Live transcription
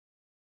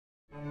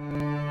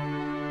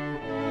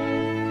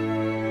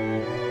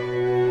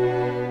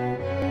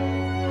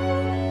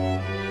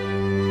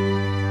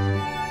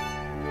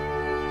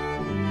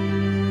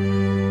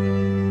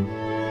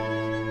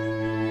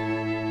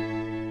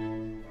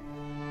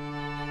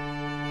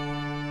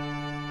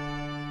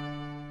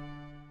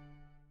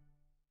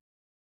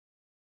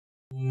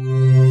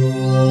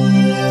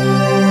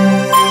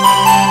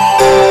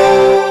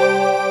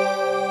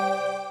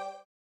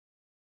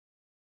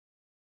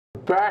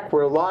back.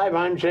 We're live.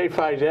 I'm Jay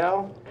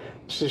Fidel.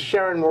 This is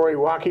Sharon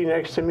Moriwaki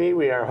next to me.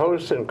 We are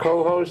hosts and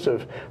co-hosts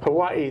of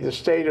Hawaii, the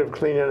State of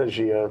Clean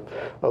Energy, a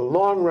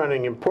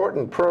long-running,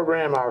 important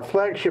program, our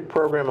flagship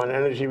program on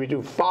energy. We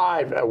do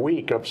 5 a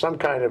week of some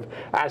kind of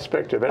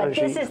aspect of energy.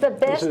 But this is the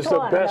best This is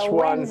the best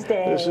one.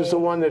 Wednesday. This is the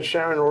one that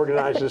Sharon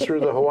organizes through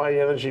the Hawaii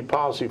Energy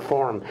Policy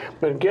Forum.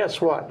 But guess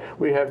what?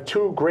 We have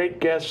 2 great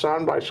guests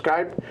on by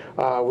Skype.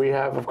 We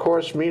have, of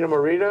course, Mina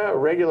Morita, a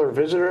regular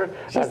visitor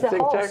at She's the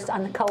Think host Tech.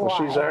 on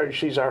Kauai.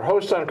 She's our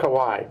host on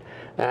Kauai.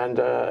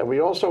 And we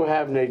also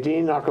have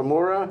Nadine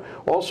Nakamura,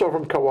 also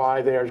from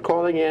Kauai. They are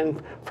calling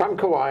in from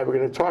Kauai. We're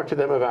going to talk to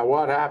them about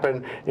what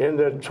happened in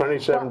the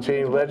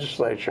 2017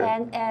 legislature.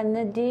 And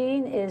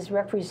Nadine is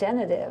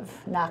Representative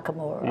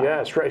Nakamura.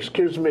 Yes, right,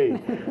 excuse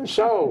me.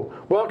 So,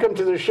 welcome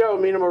to the show,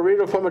 Mina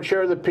Morita, former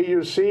chair of the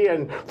PUC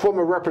and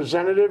former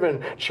representative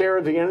and chair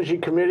of the Energy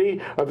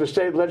Committee of the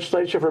state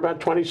legislature for about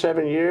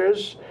 27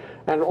 years.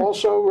 And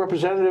also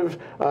Representative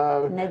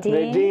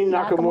Nadine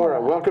Nakamura.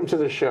 Welcome to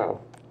the show.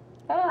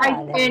 Hi,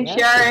 and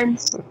Sharon.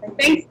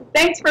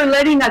 Thanks for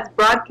letting us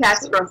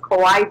broadcast from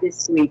Kauai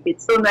this week.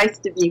 It's so nice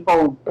to be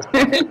home.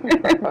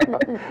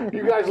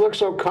 You guys look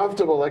so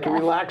comfortable, like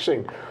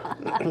relaxing.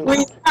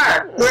 We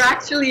are. We're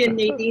actually in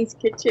Nadine's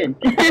kitchen.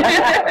 Excuse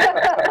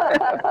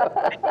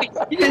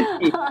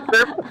me,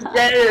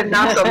 Representative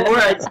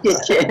Nakamura's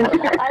kitchen.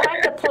 I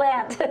like the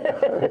plant.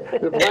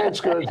 The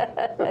plant's good.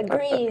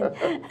 Green.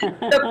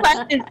 The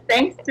plant is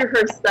thanks to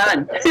her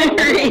son,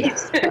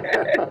 Reese.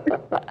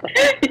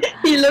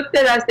 He looked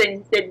at us and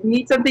he said, "You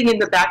need something in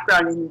the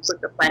background," and he put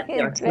the plant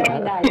there. It's very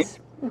nice.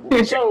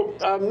 So,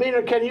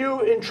 Mina, can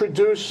you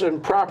introduce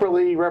and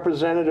properly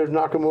Representative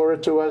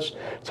Nakamura to us?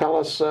 Tell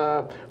us,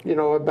 you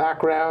know, her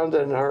background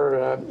and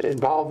her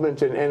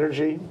involvement in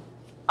energy.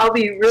 I'll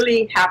be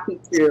really happy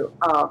to.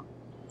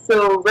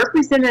 So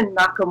Representative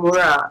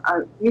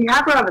Nakamura, we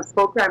have her on the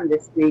program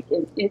this week,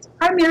 and it's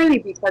primarily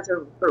because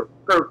of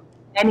her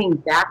planning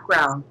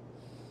background.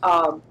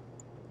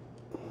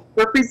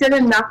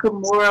 Representative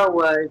Nakamura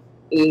was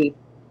a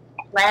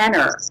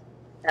planner,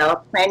 a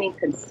planning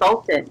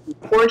consultant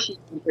before she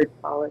entered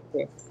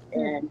politics.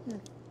 And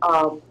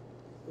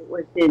it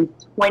was in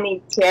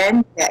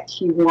 2010 that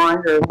she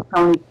won her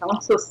county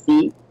council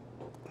seat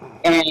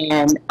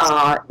and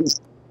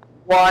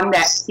won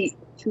that seat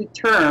for 2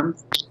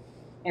 terms.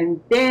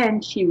 And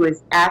then she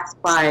was asked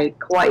by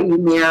Kauai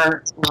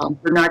Mayor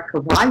Bernard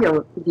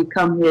Carvalho to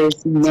become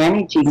his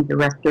managing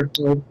director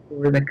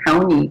for the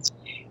county.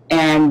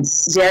 And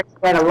there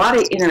had a lot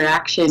of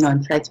interaction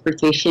on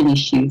transportation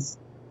issues.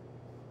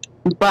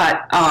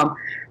 But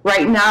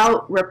right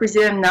now,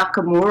 Representative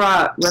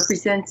Nakamura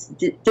represents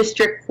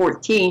District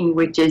 14,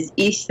 which is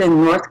East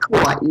and North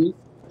Kauai.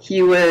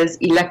 He was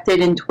elected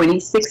in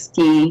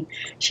 2016.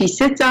 She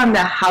sits on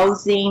the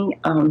Housing,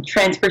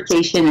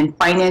 Transportation, and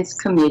Finance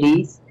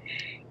Committees.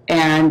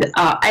 And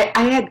I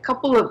had a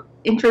couple of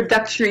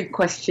introductory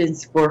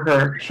questions for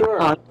her.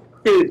 Sure.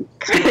 To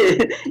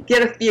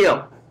get a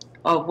feel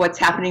of what's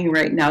happening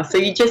right now. So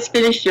you just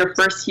finished your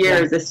first year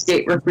as a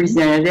state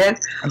representative.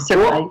 I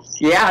survived.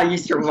 Yeah, you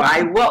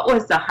survived. What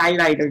was the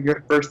highlight of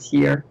your first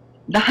year?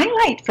 The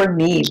highlight for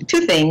me,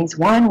 2 things.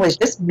 One was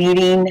just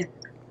meeting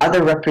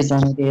other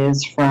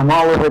representatives from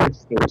all over the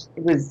state.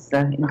 It was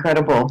an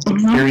incredible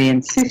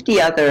experience.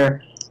 50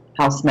 other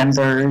House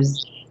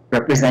members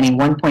representing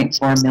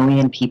 1.4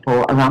 million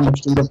people around the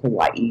state of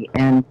Hawaii.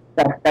 And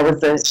that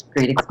was a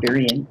great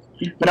experience.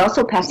 But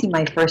also passing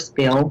my first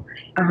bill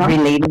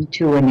relating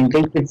to an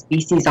invasive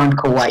species on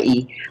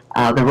Kauai,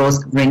 the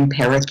rose-ringed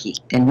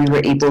parakeet. And we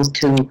were able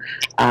to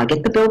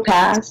get the bill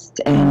passed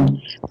and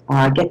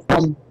get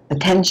some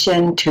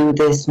attention to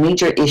this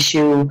major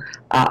issue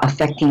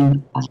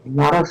affecting a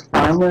lot of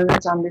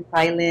farmers on this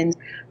island,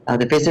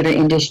 the visitor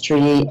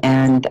industry,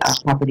 and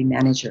property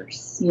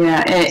managers.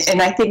 Yeah,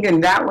 and I think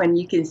in that one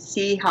you can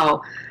see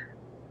how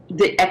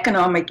the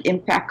economic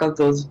impact of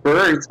those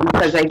birds,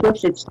 because I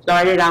guess it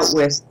started out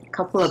with a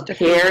couple of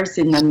pairs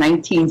in the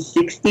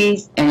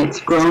 1960s, and it's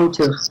grown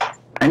to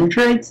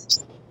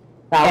hundreds,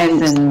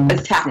 thousands, and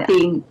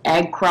attacking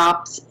ag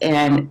crops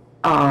and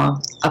a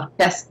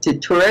pest to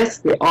tourists.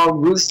 They all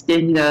roost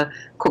in the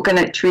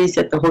coconut trees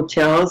at the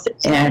hotels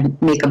and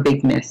make a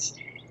big mess.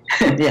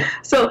 Yeah.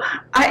 So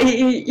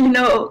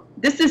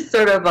this is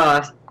sort of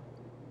a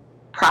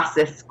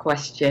process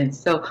question.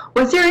 So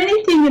was there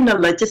anything in the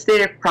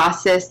legislative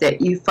process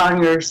that you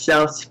found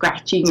yourself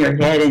scratching your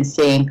head and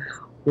saying,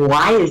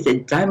 why is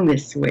it done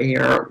this way,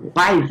 or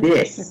why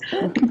this?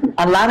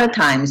 A lot of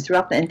times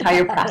throughout the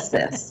entire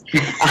process,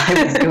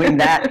 I was doing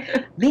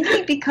that,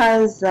 mainly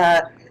because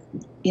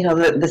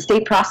the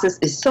state process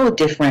is so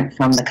different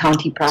from the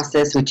county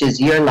process, which is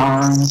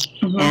year-long.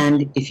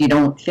 And if you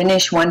don't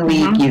finish one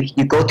week,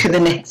 you go to the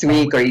next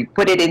week, or you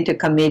put it into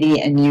committee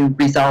and you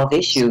resolve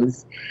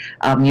issues.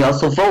 You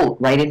also vote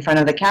right in front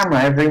of the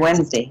camera every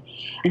Wednesday.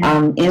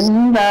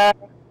 In the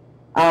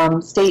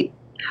state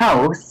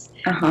house,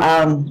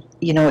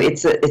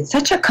 it's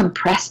such a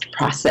compressed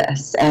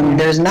process, and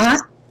there's not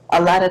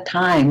a lot of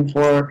time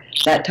for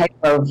that type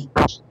of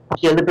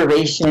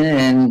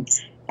deliberation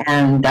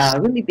and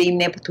really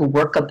being able to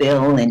work a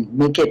bill and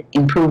make it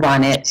improve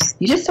on it.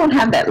 You just don't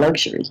have that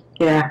luxury.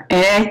 Yeah,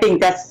 and I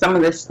think that's some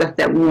of the stuff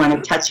that we want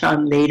to touch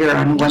on later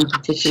on one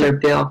particular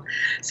bill.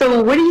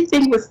 So what do you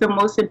think was the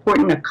most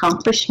important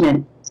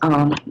accomplishment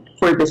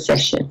for the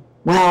session?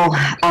 Well,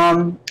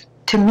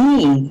 to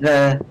me,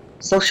 the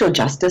social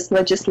justice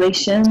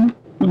legislation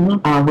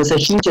was a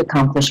huge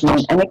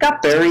accomplishment, and it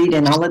got buried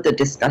in all of the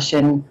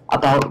discussion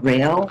about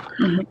rail.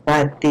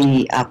 But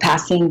the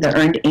passing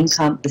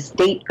the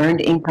state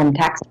earned income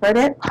tax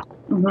credit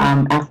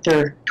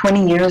after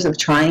 20 years of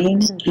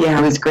trying,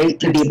 it was great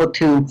to be able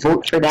to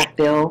vote for that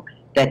bill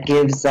that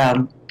gives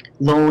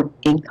low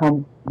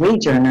income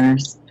wage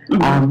earners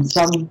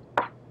some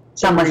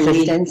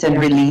assistance and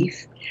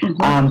relief.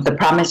 The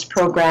Promise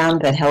program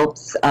that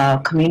helps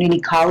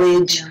community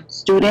college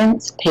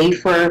students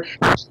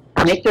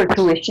make their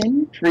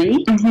tuition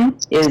free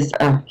is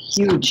a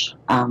huge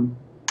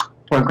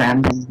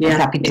program. And I'm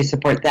happy to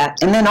support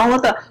that. And then all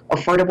of the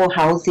affordable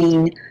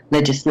housing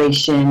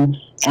legislation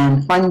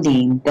and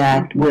funding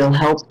that will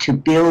help to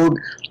build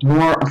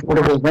more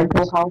affordable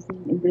rental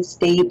housing in this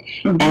state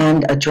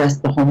and address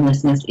the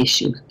homelessness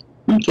issue.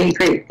 Okay,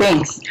 great,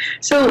 thanks.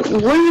 So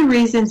one of the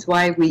reasons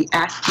why we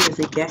asked you as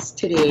a guest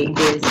today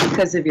is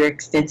because of your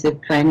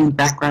extensive planning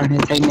background,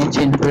 as I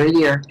mentioned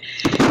earlier.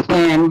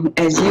 And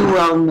as you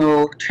well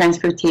know,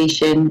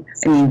 transportation,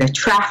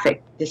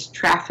 this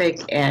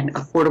traffic and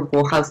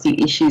affordable housing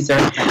issues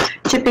are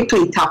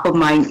typically top of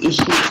mind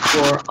issues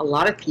for a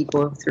lot of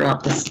people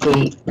throughout the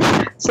state.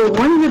 So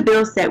one of the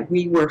bills that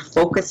we were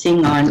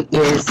focusing on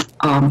is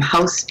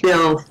House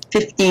Bill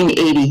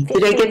 1580.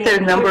 Did I get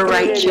the number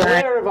right, John?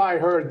 Where have I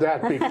heard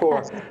that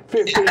before?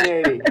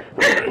 1580.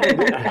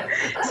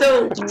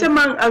 So,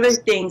 among other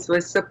things,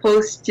 was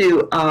supposed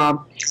to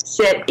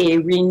set a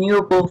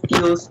renewable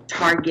fuels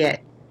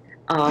target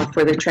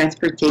for the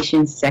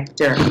transportation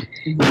sector.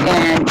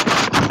 And,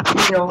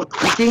 you know,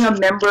 being a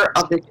member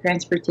of the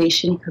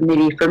Transportation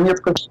Committee, from your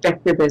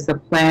perspective as a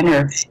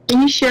planner,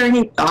 can you share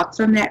any thoughts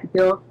on that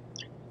bill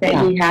that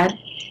you had?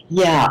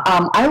 Yeah,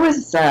 I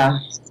was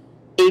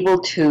able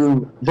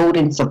to vote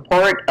in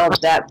support of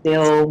that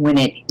bill when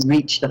it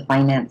reached the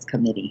Finance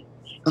Committee.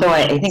 So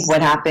I think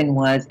what happened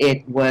was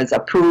it was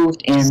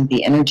approved in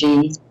the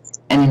Energy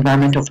and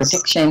Environmental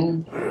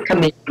Protection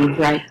Committee.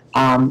 Right.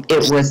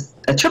 It was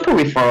a triple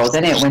referral.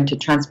 Then it went to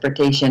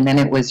Transportation. Then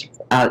it was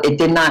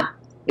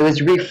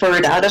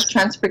referred out of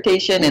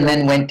Transportation and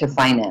then went to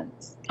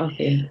Finance.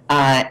 Okay.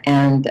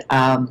 And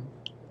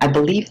I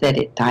believe that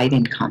it died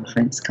in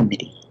Conference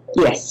Committee.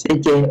 Yes,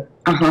 it did.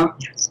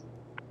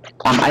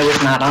 I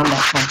was not on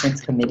that Conference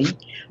Committee,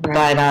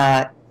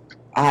 but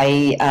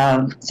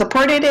I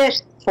supported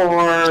it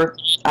for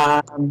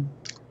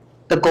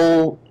the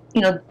goal, you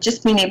know,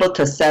 just being able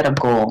to set a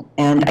goal.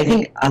 And I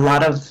think a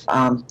lot of,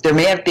 there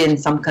may have been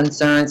some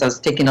concerns. I was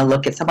taking a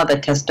look at some of the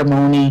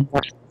testimony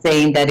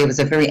saying that it was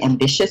a very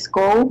ambitious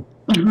goal,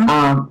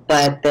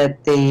 but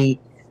that the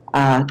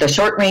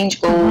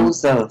short-range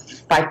goals of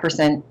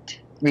 5%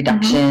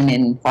 reduction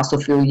in fossil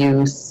fuel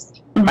use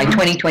by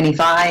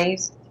 2025,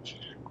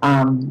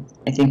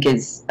 I think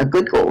is a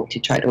good goal to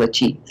try to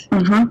achieve.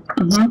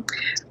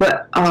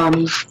 But,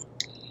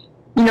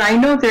 you know, I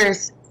know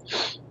there's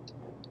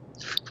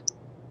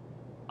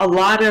a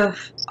lot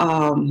of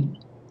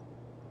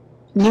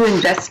new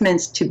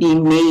investments to be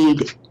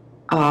made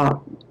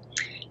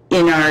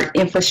in our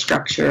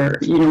infrastructure,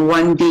 you know,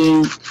 one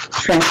being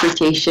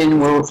transportation,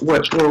 where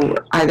we're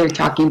either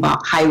talking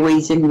about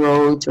highways and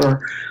roads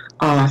or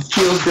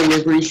fuel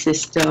delivery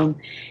system.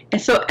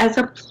 And so as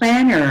a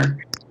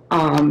planner,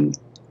 can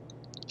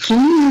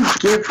you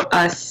give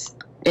us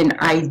an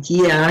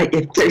idea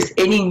if there's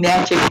any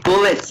magic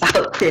bullets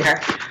out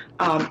there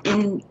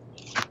in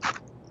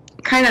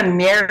kind of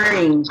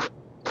marrying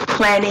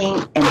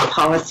planning and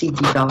policy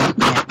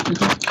development?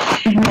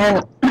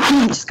 And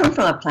just coming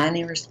from a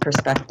planner's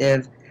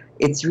perspective,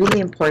 it's really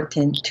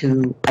important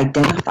to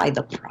identify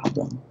the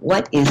problem.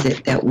 What is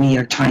it that we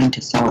are trying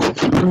to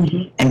solve,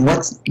 and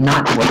what's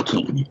not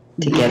working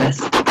to get us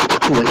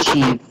to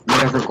achieve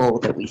whatever goal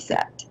that we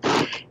set?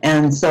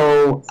 And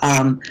so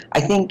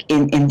I think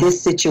in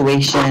this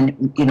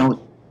situation, you know,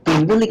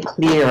 being really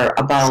clear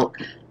about,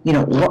 you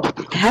know,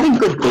 having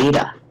good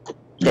data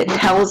that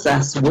tells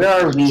us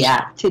where are we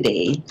at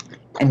today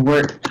and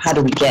how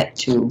do we get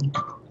to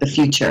the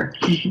future.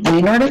 And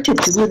in order to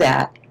do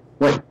that,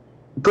 what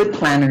good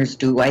planners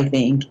do, I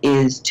think,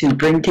 is to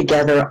bring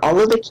together all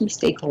of the key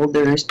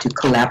stakeholders to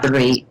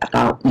collaborate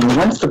about, you know,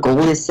 once the goal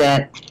is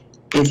set,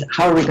 is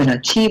how are we going to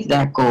achieve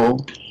that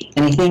goal.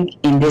 And I think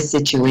in this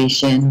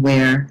situation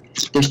where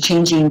there's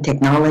changing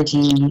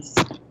technologies,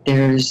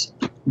 there's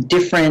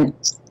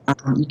different,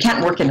 you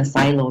can't work in a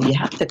silo, you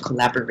have to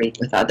collaborate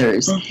with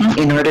others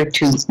in order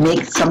to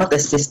make some of the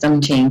system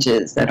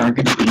changes that are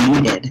going to be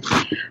needed.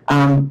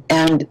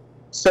 And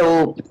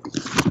so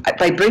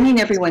by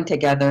bringing everyone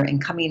together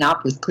and coming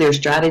up with clear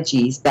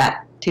strategies,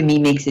 that to me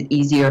makes it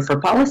easier for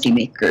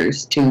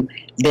policymakers to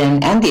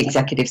then, and the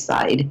executive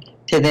side,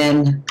 to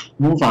then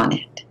move on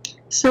it.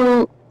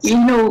 So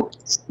You know,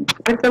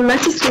 with the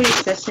legislative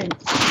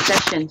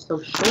session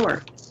so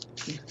short,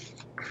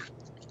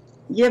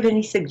 you have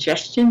any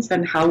suggestions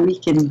on how we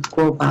can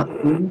go about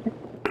doing that?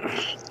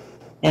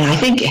 And I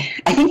think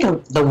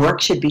the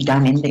work should be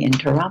done in the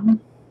interim.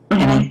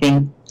 And I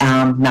think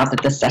now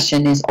that the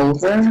session is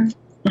over,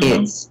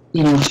 it's,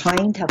 you know,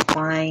 trying to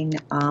find,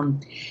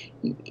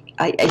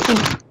 I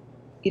think,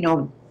 you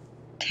know,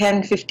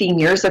 10, 15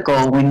 years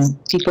ago when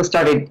people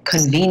started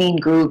convening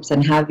groups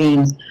and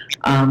having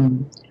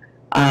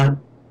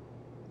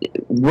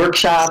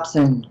workshops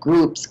and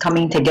groups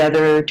coming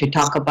together to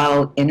talk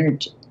about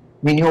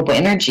renewable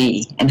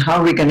energy and how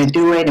are we going to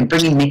do it, and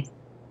bringing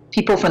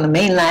people from the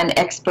mainland,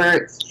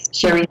 experts,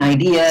 sharing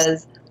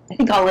ideas. I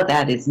think all of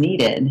that is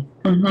needed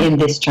in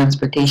this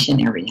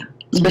transportation area,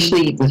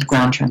 especially with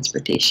ground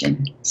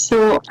transportation.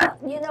 So,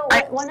 You know,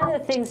 one of the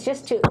things,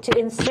 just to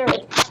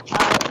insert,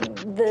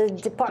 the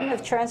Department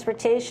of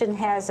Transportation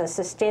has a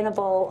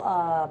sustainable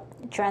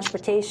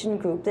transportation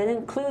group that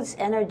includes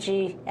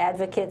energy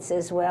advocates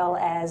as well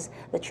as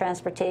the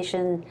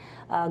transportation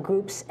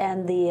groups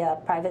and the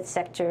private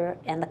sector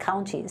and the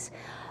counties.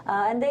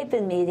 And they've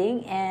been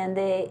meeting, and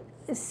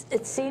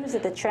it seems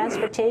that the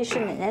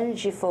transportation and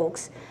energy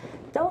folks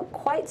don't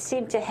quite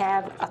seem to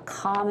have a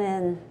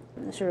common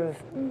sort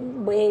of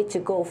way to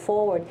go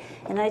forward.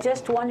 And I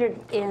just wondered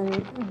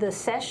in the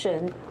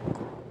session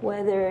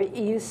whether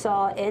you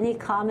saw any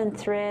common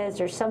threads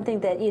or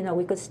something that, you know,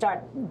 we could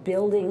start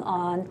building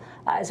on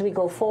as we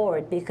go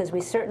forward, because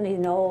we certainly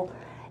know,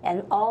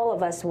 and all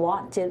of us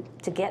want to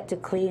get to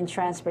clean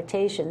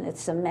transportation.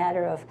 It's a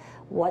matter of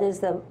what is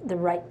the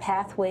right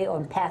pathway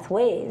or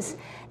pathways.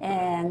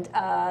 And,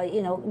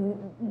 you know,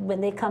 when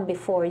they come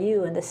before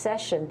you in the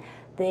session,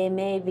 they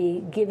may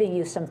be giving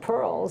you some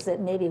pearls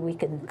that maybe we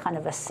can kind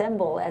of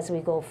assemble as we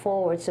go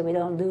forward, so we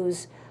don't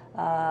lose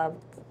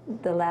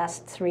the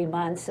last 3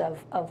 months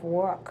of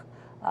work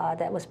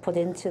that was put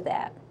into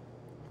that.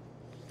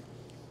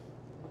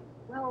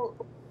 Well,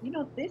 you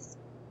know, this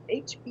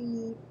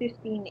HB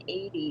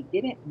 1580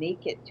 didn't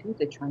make it to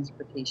the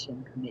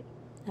Transportation Committee.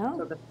 Oh.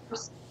 So the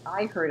first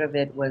I heard of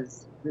it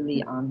was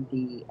really on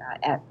the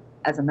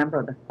as a member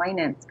of the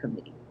Finance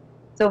Committee.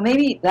 So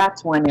maybe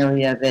that's one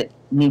area that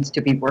needs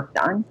to be worked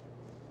on.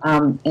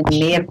 And it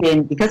may have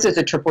been, because there's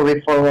a triple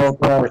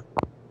referral,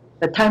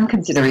 the time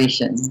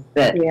considerations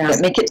that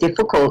make it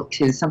difficult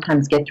to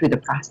sometimes get through the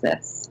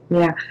process.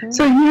 yeah.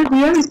 So here,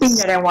 the other thing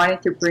that I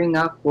wanted to bring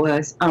up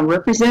was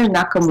Representative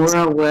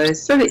Nakamura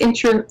was sort of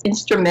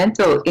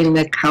instrumental in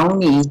the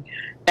county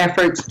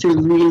efforts to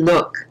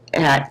relook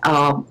at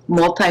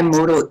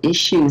multimodal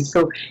issues.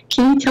 So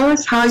can you tell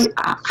us how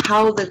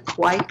the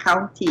Kauai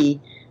County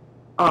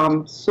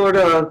sort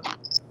of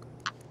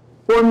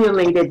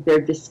formulated their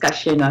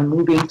discussion on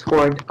moving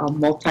toward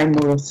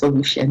multimodal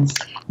solutions?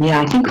 Yeah,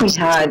 I think we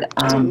had...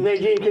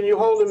 Nadine, can you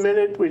hold a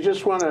minute? We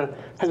just want to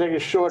take a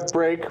short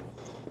break.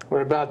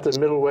 We're about the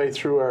middle way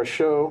through our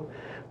show.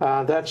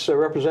 That's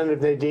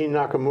Representative Nadine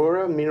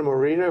Nakamura, Mina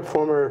Morita,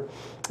 former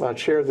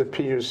chair of the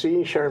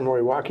PUC, Sharon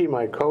Moriwaki,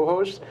 my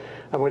co-host.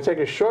 I'm going to take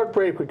a short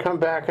break. We come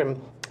back,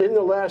 and in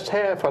the last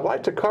half, I'd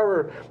like to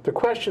cover the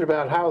question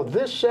about how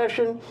this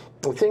session,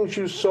 the things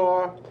you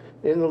saw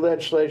in the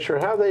legislature,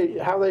 how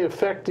they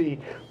affect the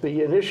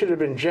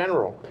initiative in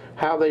general,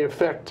 how they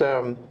affect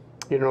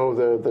you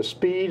know, the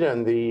speed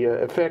and the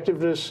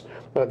effectiveness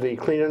of the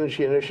Clean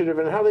Energy Initiative,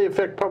 and how they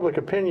affect public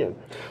opinion.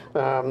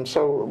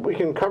 So we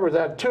can cover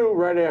that too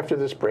right after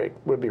this break.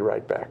 We'll be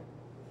right back.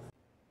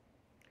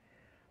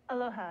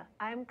 Aloha,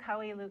 I'm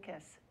Kauai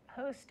Lucas,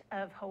 host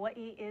of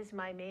Hawaii is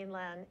My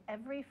Mainland,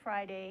 every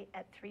Friday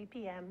at 3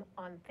 p.m.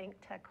 on Think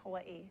Tech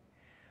Hawaii.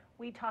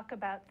 We talk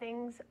about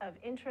things of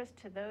interest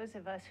to those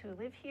of us who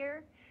live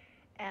here,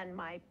 and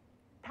my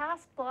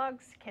past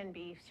blogs can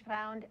be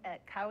found at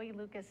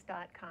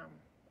kauailucas.com.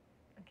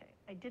 Okay,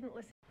 I didn't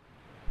listen.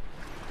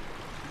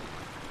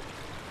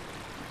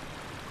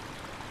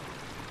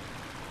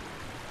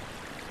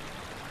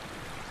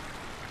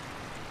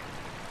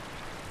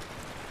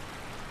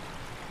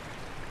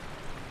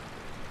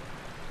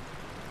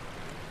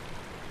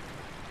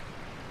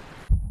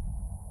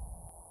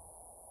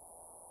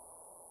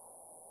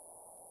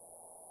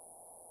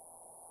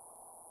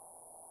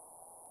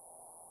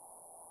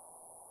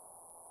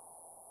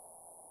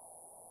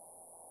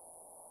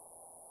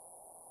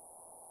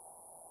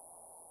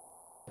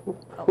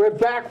 We're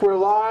back. We're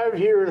live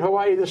here in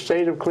Hawaii, the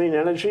state of clean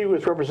energy,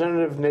 with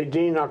Representative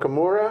Nadine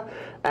Nakamura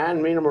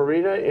and Mina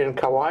Morita in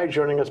Kauai,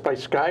 joining us by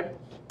Skype,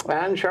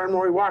 and Sharon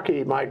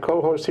Moriwaki, my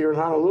co-host here in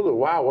Honolulu.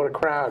 Wow, what a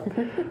crowd.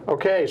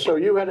 Okay, so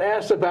you had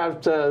asked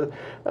about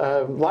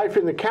life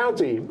in the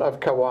county of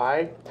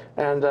Kauai,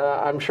 and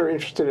I'm sure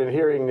interested in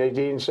hearing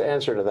Nadine's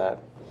answer to that.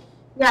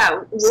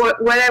 Yeah,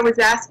 what I was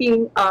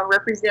asking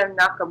Representative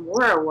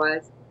Nakamura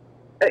was,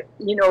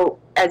 you know,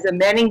 as a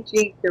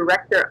managing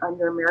director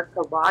under Mayor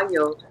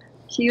Carvalho,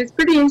 she was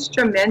pretty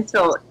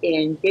instrumental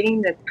in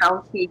getting the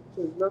county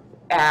to look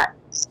at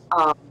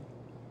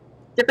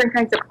different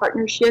kinds of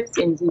partnerships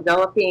in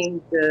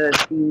developing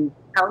the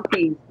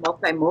county's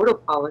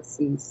multimodal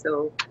policies.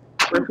 So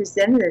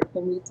Representative,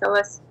 can you tell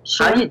us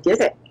how you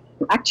did it?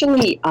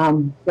 Actually,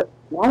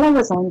 while I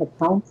was on the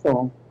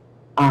council,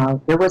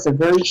 there was a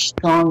very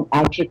strong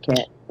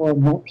advocate for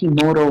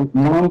multimodal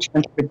land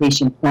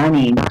transportation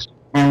planning,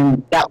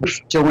 and that was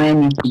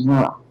Joanne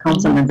Yukimura,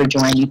 Councilmember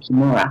Joanne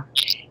Yukimura.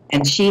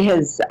 And she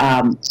has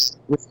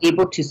was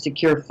able to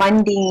secure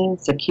funding,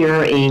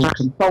 secure a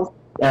consult.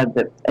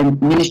 The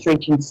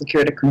administration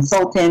secured a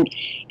consultant,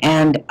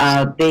 and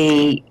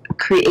they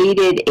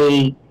created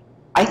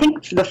I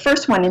think the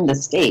first one in the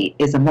state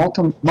is a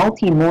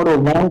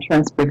multimodal land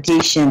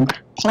transportation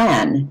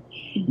plan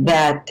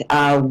that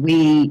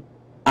we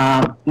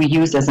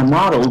use as a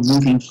model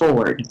moving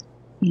forward.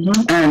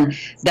 And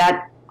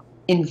that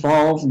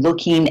involved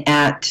looking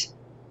at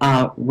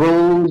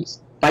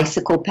roads,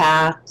 bicycle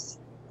paths,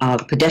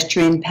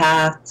 pedestrian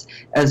paths,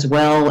 as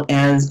well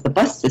as the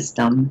bus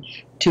system,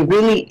 to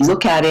really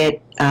look at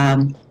it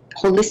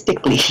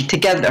holistically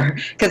together,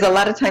 because a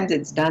lot of times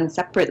it's done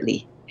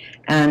separately.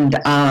 And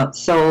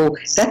so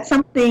that's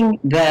something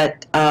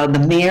that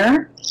the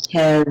mayor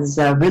has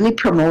really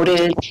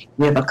promoted.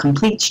 We have a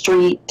complete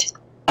street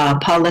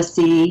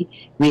policy,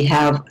 we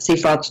have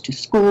safe routes to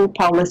school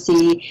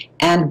policy,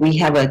 and we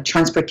have a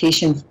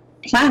transportation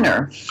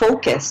planner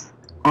focused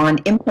on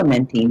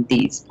implementing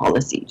these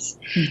policies.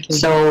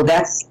 So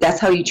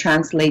that's how you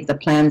translate the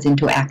plans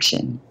into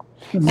action.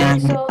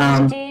 And, so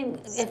Nadine,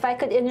 if I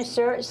could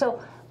insert,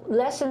 so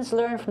lessons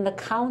learned from the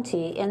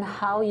county and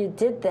how you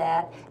did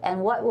that,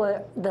 and what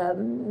were the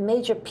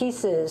major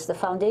pieces, the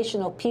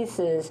foundational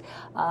pieces,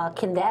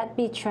 can that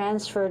be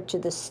transferred to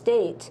the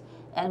state,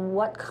 and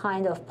what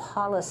kind of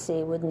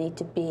policy would need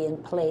to be in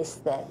place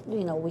that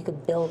we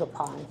could build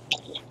upon?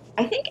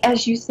 I think,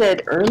 as you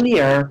said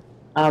earlier,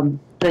 the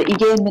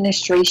EA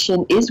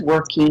administration is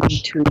working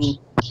to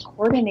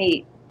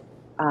coordinate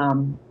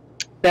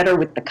better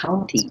with the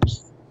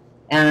counties.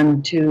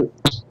 And to,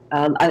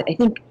 I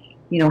think,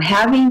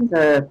 having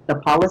the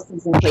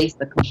policies in place,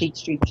 the complete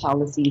street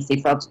policies,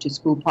 safe routes to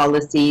school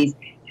policies,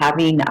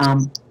 having,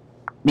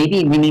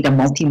 maybe we need a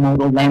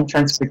multimodal land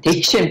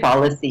transportation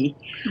policy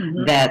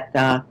that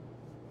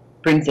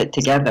brings it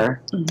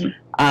together.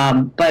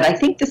 But I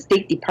think the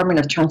State Department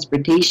of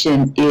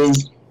Transportation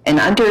is, and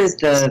under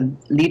the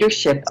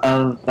leadership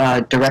of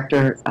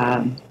Director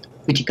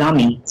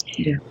Fujigami,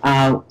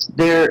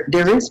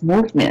 there is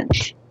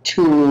movement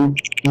to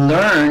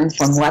learn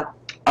from what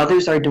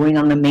others are doing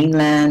on the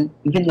mainland,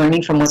 even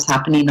learning from what's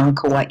happening on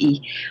Kauai,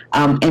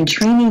 and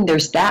training their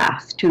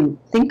staff to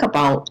think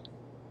about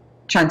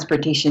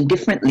transportation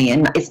differently.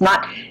 And it's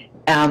not,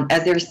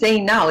 as they're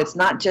saying now, it's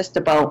not just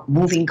about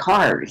moving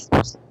cars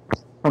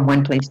from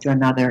one place to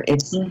another.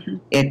 It's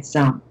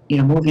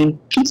moving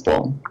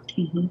people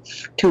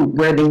to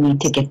where they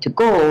need to get to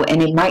go,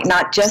 and it might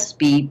not just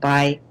be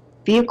by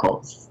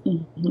vehicles.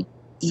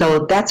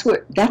 So that's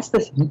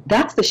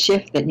the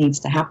shift that needs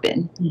to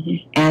happen,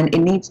 and it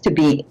needs to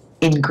be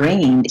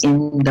ingrained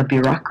in the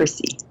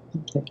bureaucracy.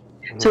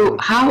 So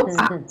how,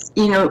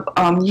 you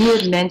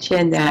had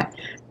mentioned that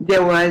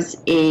there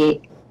was a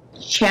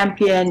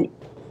champion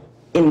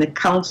in the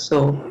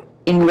council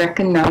in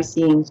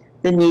recognizing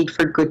the need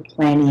for good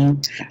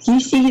planning. Do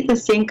you see the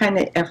same kind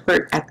of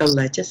effort at the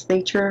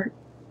legislature,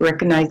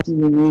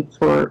 recognizing the need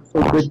for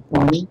good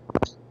planning?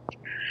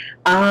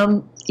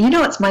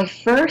 It's my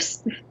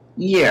first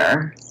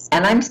year,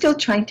 and I'm still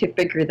trying to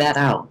figure that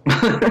out.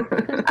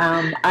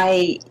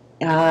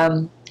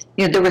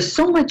 There was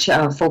so much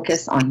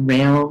focus on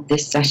rail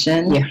this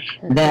session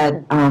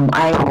that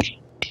I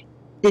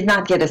did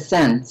not get a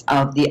sense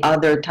of the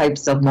other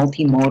types of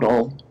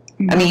multimodal.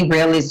 I mean,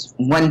 rail is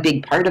one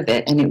big part of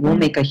it, and it will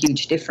make a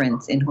huge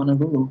difference in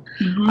Honolulu.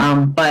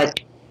 But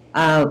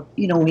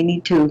we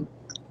need to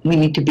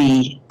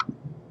be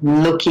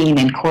looking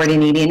and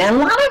coordinating, and a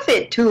lot of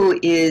it too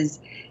is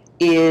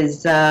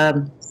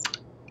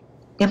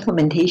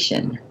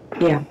implementation.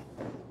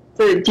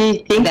 So do you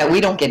think that we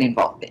don't get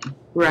involved in?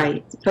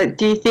 Right. But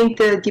do you think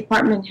the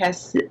department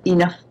has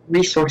enough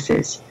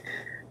resources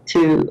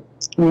to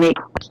make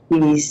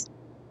these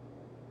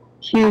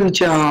huge,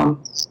 to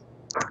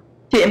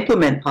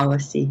implement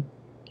policy?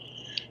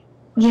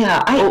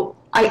 Yeah,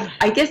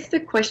 I guess the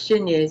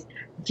question is,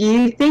 do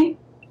you think,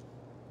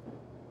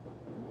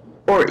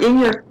 or in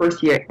your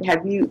first year,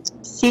 have you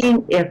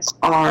seen if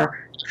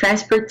our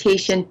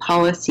transportation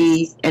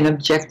policies and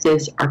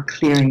objectives are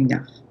clear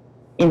enough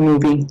in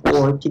moving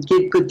forward to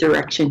give good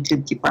direction to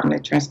the Department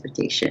of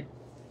Transportation?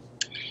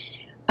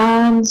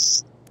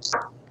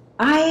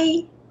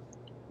 I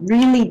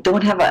really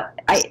don't have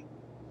I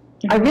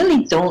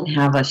really don't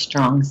have a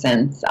strong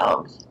sense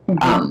of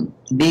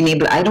being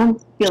able. I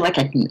don't feel like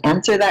I can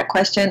answer that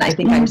question. I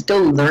think I'm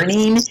still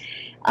learning,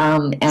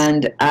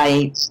 and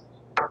I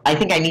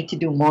think I need to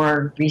do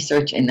more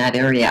research in that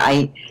area.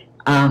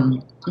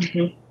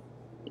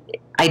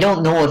 I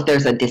don't know if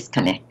there's a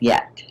disconnect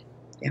yet.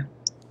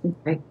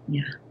 Okay.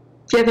 Yeah.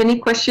 Do you have any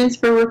questions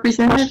for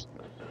Representative?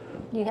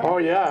 Oh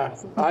yeah,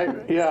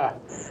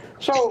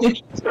 So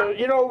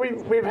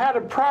we've had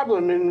a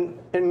problem in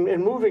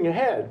moving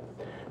ahead.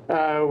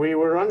 We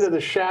were under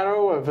the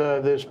shadow of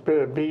this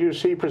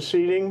BUC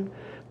proceeding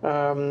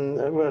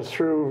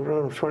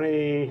through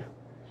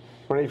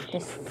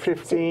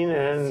 2015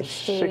 and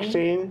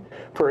 16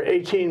 for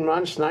 18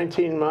 months,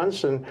 19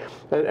 months, and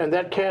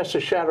that cast a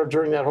shadow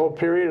during that whole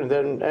period, and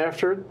then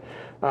after.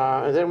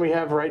 And then we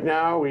have right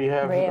now, we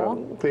have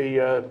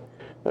the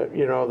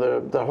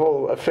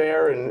whole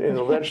affair in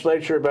the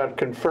legislature about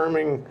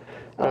confirming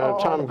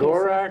Tom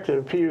Gorak.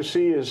 The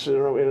PUC is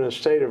in a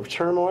state of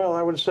turmoil,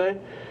 I would say.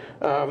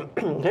 Have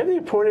they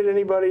appointed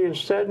anybody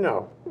instead?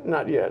 No,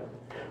 not yet.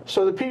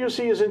 So the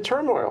PUC is in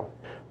turmoil,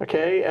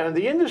 okay, and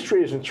the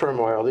industry is in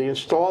turmoil. The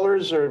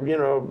installers are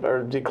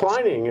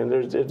declining, and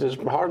there's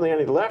hardly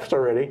any left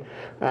already,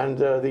 and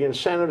the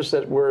incentives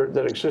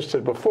that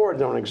existed before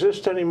don't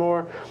exist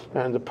anymore,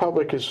 and the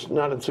public is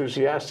not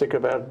enthusiastic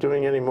about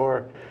doing any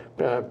more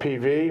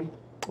PV.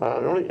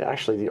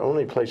 Actually, the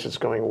only place it's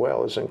going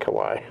well is in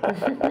Kauai.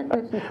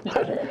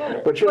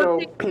 But so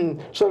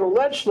the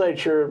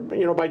legislature,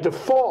 by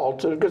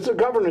default, because the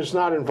governor's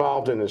not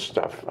involved in this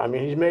stuff. I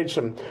mean, he's made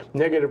some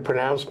negative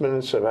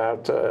pronouncements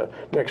about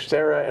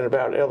NextEra and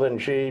about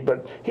LNG,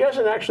 but he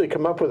hasn't actually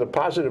come up with a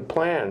positive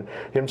plan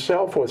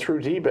himself or through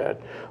DBET.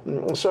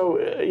 So,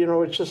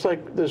 it's just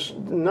like this.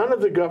 None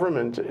of the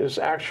government is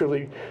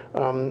actually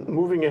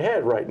moving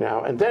ahead right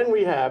now. And then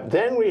we have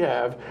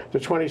the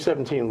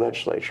 2017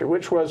 legislature,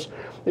 which was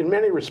in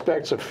many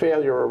respects a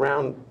failure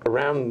around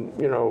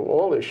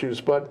all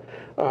issues, but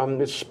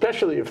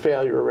especially a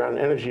failure around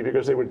energy,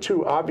 because there were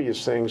two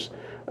obvious things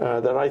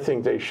that I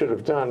think they should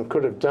have done,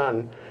 could have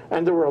done,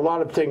 and there were a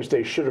lot of things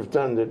they should have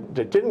done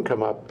that didn't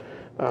come up.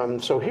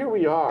 So here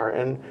we are,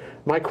 and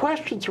my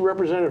question to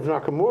Representative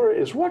Nakamura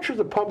is, what should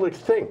the public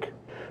think?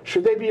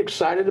 Should they be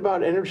excited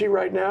about energy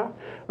right now?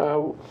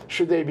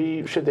 Should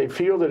they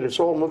feel that it's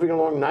all moving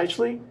along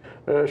nicely?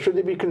 Should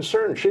they be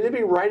concerned? Should they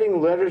be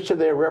writing letters to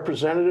their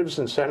representatives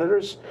and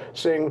senators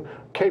saying,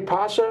 "Que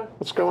pasa?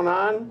 What's going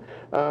on?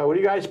 What do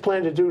you guys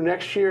plan to do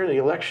next year, the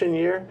election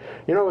year?"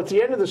 At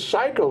the end of the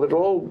cycle, it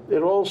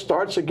all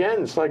starts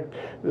again. It's like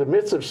the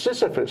myths of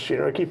Sisyphus.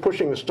 You keep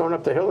pushing the stone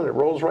up the hill and it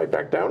rolls right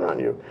back down on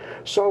you.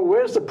 So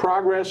where's the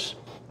progress?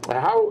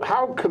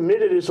 How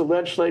committed is the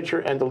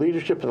legislature and the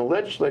leadership in the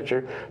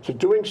legislature to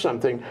doing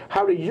something?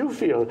 How do you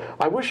feel?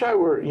 I wish I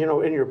were,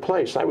 in your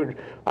place. I would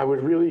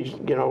really,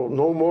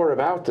 know more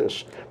about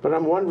this. But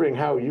I'm wondering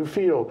how you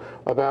feel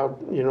about,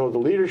 the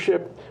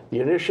leadership,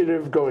 the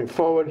initiative going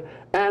forward,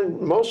 and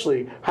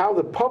mostly how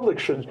the public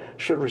should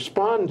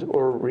respond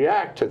or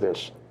react to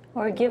this.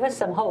 Or give us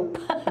some hope.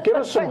 Give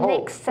us some for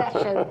hope. Next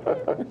session.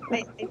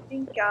 I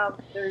think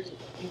there's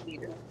new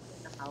leaders in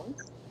the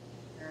House.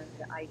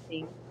 I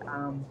think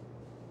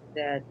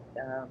that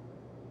I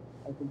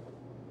think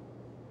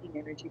clean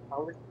energy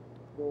policy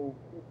will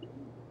be.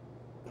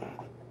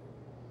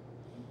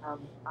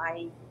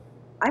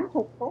 I'm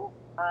hopeful.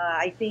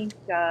 I think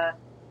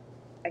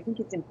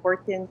it's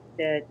important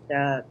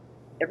that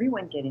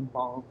everyone get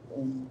involved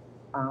in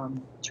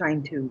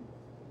trying to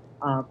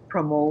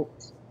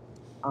promote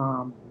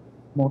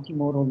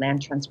multimodal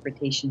land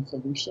transportation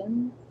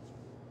solutions.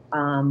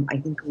 I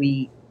think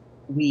we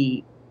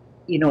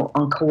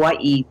on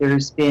Kauai,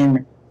 there's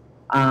been,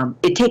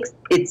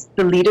 it's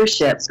the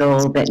leadership,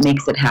 though, that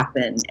makes it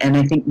happen. And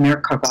I think Mayor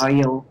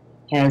Carvalho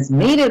has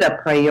made it a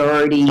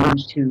priority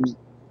to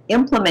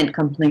implement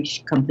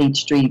complete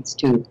streets,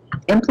 to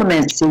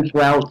implement safe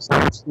routes,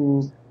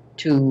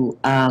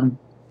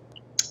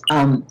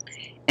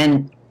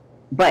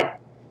 but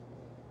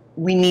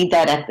we need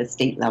that at the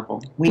state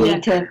level. We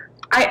need to.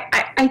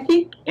 I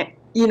think.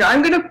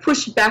 I'm going to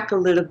push back a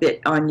little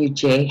bit on you,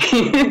 Jay,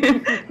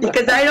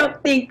 because I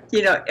don't think,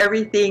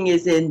 everything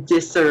is in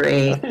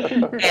disarray.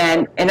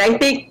 And I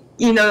think,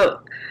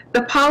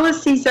 the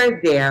policies are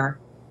there.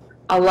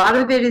 A lot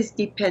of it is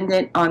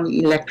dependent on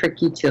the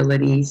electric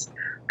utilities.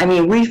 I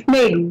mean, we've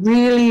made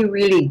really,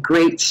 really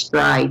great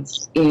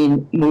strides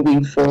in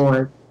moving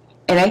forward.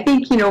 And I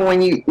think,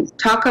 when you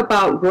talk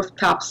about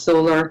rooftop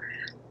solar,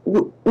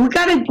 we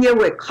got to deal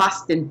with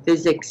cost and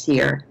physics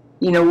here.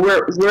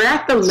 We're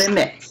at the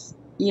limits.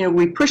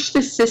 We push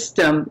the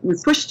system, we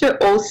push the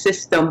old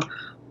system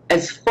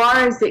as far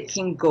as it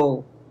can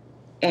go.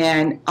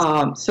 And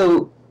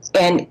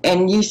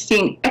and you've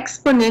seen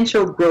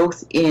exponential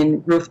growth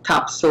in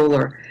rooftop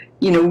solar.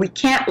 We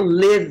can't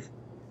live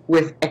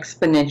with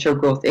exponential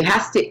growth. It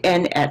has to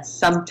end at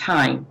some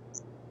time.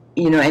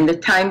 And the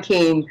time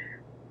came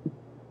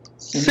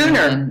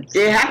sooner.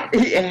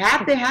 It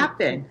had to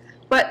happen.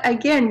 But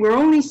again, we're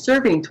only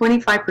serving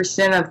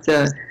 25% of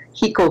the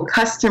HECO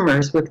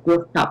customers with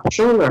rooftop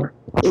solar.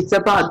 It's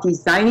about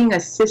designing a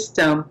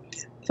system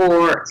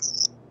for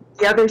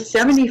the other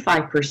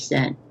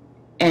 75%,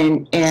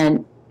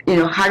 and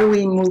how do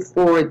we move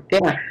forward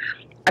there?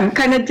 I'm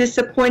kind of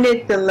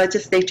disappointed the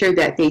legislature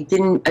that they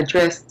didn't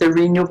address the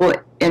renewable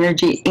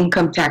energy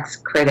income tax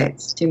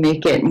credits to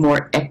make it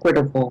more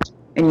equitable.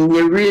 I mean,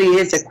 there really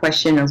is a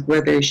question of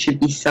whether it should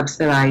be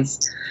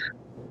subsidized.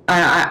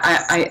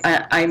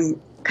 I'm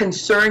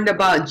concerned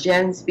about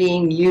GENS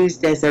being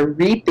used as a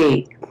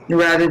rebate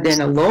rather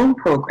than a loan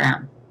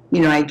program.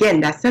 again,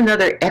 that's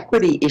another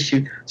equity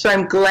issue. So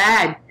I'm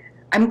glad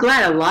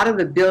a lot of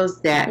the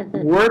bills that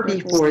were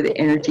before the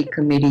Energy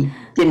Committee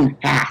didn't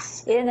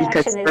pass.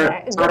 Inaction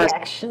is good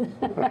action.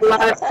 A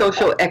lot of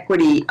social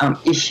equity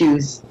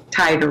issues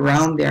tied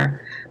around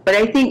there. But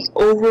I think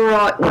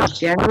overall, in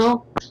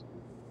general,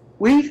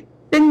 we've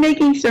been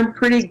making some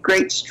pretty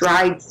great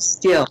strides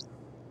still.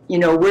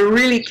 We're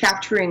really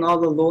capturing all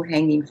the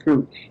low-hanging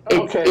fruit.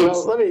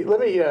 Well, let me.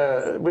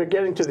 We're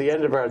getting to the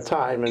end of our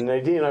time, and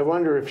Nadine, I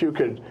wonder if you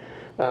could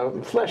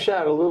flesh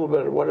out a little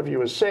bit of what you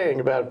were saying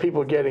about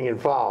people getting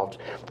involved.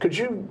 Could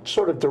you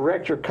sort of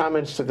direct your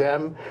comments to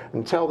them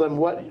and tell them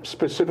what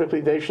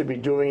specifically they should be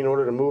doing in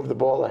order to move the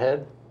ball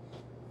ahead?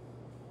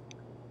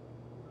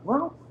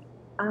 Well,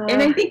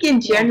 and I think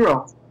in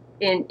general,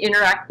 in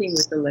interacting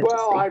with the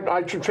legislature.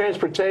 Well,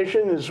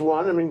 transportation is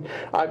one. I mean,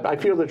 I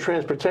feel that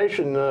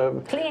transportation,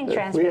 clean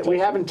transportation. We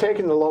haven't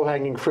taken the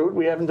low-hanging fruit.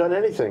 We haven't done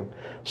anything.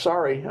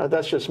 Sorry,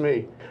 that's just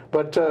me.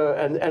 But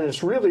and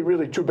it's really,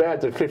 really too bad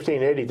that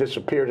 1580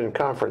 disappeared in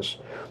conference.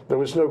 There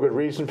was no good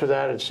reason for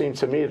that. It seemed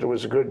to me that it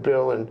was a good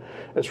bill, and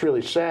it's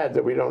really sad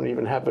that we don't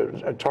even have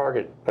a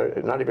target,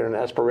 not even an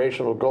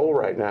aspirational goal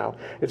right now.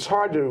 It's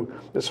hard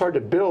to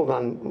build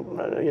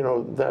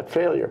on that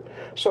failure.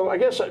 So I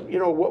guess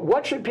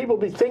what should people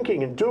be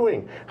thinking and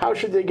doing? How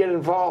should they get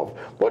involved?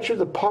 What should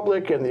the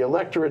public and the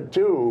electorate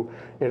do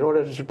in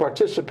order to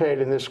participate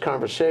in this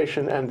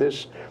conversation and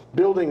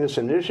building this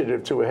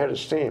initiative to a head of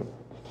steam?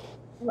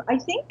 Well, I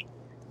think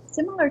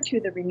similar to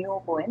the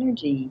renewable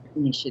energy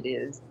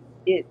initiatives,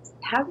 it's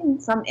having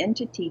some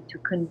entity to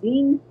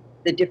convene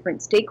the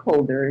different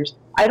stakeholders.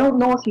 I don't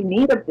know if you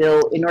need a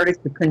bill in order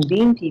to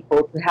convene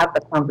people to have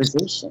the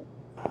conversation.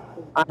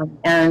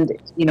 And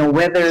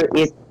whether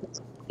it's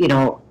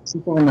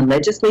people in the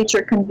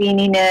legislature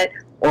convening it,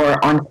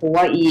 or on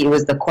Hawaii, it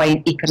was the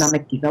Kauai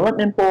Economic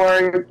Development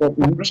Board that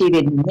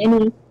initiated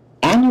many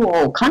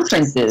annual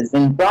conferences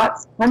and brought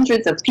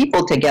hundreds of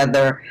people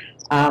together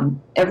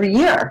every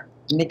year,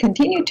 and they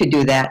continue to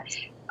do that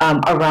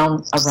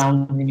around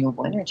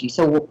renewable energy.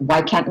 So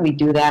why can't we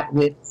do that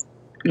with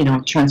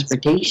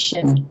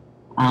transportation,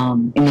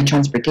 in the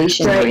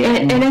transportation area?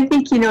 And I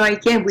think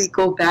again we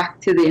go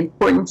back to the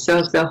importance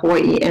of the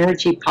Hawaii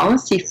Energy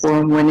Policy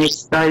Forum when it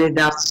started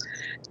up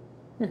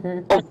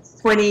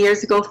 20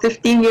 years ago,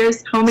 15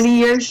 years. How many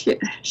years,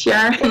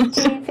 Sharon?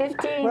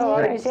 15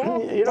 Well, years,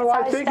 yeah.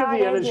 I think of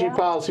the Energy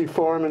Policy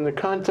Forum in the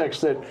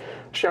context that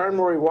Sharon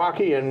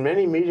Moriwaki and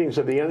many meetings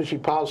of the Energy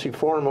Policy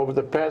Forum over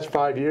the past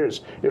 5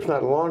 years, if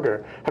not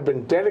longer, have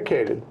been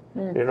dedicated,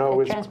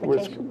 with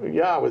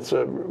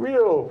a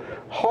real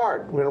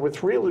heart,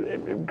 with real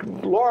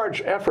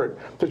large effort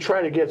to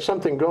try to get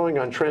something going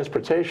on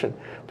transportation.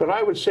 But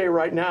I would say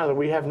right now that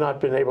we have not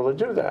been able to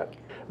do that.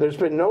 There's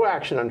been no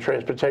action on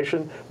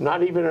transportation,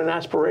 not even an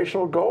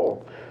aspirational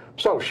goal.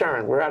 So,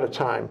 Sharon, we're out of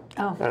time,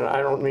 and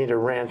I don't mean to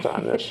rant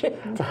on this.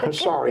 I'm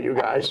sorry, you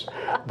guys.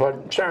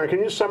 But, Sharon, can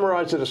you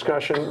summarize the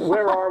discussion?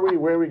 Where are we?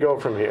 Where we go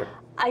from here?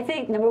 I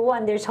think, number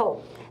one, there's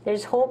hope.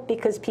 There's hope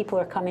because people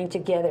are coming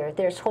together.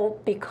 There's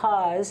hope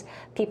because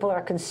people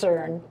are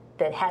concerned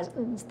that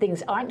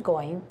things aren't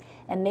going.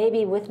 And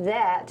maybe with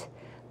that,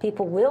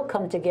 people will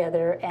come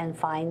together and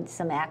find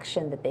some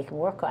action that they can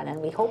work on.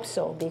 And we hope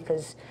so,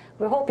 because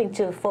we're hoping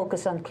to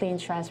focus on clean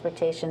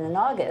transportation in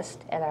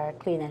August at our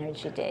Clean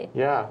Energy Day.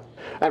 Yeah.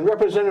 And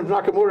Representative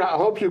Nakamura, I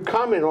hope you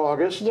come in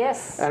August.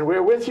 Yes. And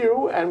we're with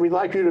you, and we'd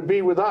like you to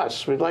be with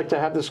us. We'd like to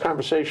have this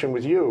conversation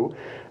with you.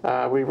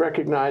 We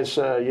recognize,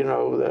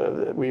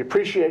 we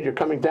appreciate you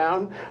coming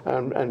down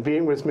and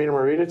being with Mina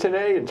Morita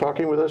today and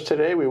talking with us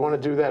today. We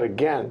want to do that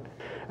again.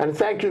 And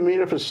thank you,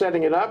 Mina, for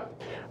setting it up.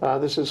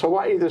 This is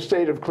Hawaii, the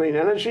State of Clean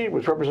Energy,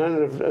 with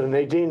Representative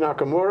Nadine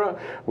Nakamura,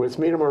 with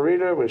Mina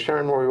Morita, with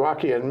Sharon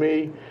Moriwaki, and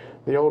me,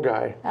 the old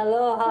guy.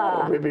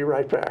 Aloha. We'll be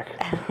right back.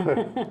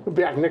 We'll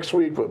be back next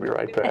week. We'll be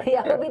right back.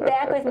 Yeah, we'll be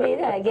back with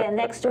Mina again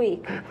next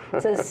week.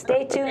 So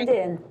stay tuned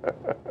in.